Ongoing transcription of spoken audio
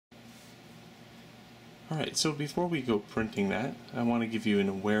Alright, so before we go printing that, I want to give you an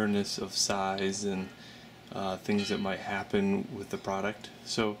awareness of size and things that might happen with the product.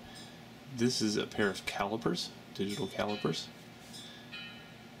 So this is a pair of calipers, digital calipers.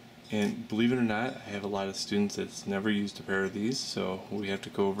 And believe it or not, I have a lot of students that's never used a pair of these, so we have to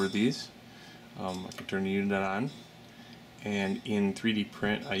go over these. I can turn the unit on, and in 3D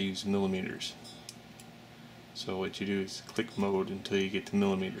print I use millimeters. So what you do is click mode until you get to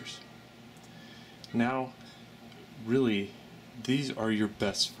millimeters. Now, really, these are your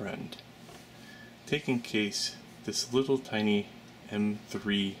best friend. Take in case this little tiny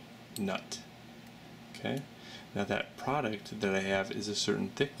M3 nut. Okay? Now that product that I have is a certain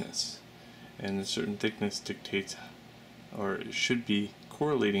thickness, and a certain thickness dictates, or it should be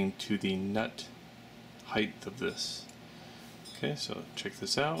correlating to the nut height of this. Okay, so check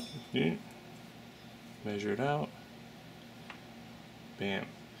this out. Measure it out. Bam.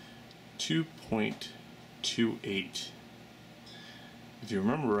 2.28. If you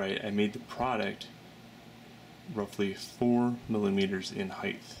remember right, I made the product roughly 4 millimeters in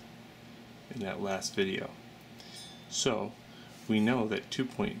height in that last video. So we know that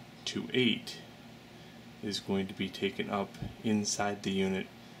 2.28 is going to be taken up inside the unit.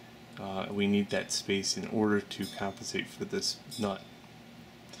 We need that space in order to compensate for this nut.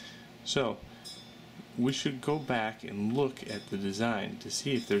 So we should go back and look at the design to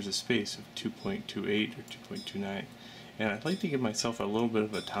see if there's a space of 2.28 or 2.29. And I'd like to give myself a little bit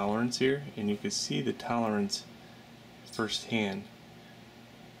of a tolerance here, and you can see the tolerance firsthand.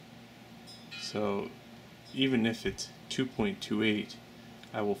 So even if it's 2.28,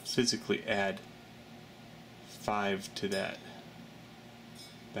 I will physically add 5 to that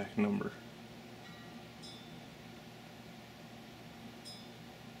back number.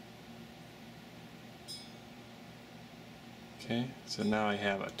 Okay, so now I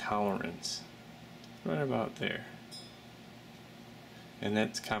have a tolerance right about there. And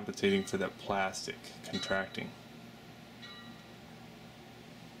that's compensating for that plastic contracting.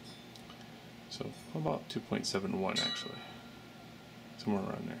 So how about 2.71 actually? Somewhere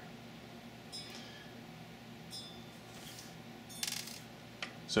around there.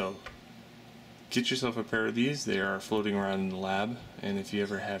 So get yourself a pair of these. They are floating around in the lab, and if you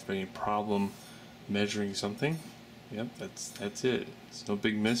ever have any problem measuring something, yep, that's it. It's no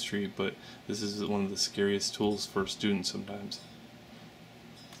big mystery, but this is one of the scariest tools for students sometimes.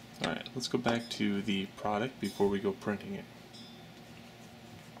 Alright, let's go back to the product before we go printing it.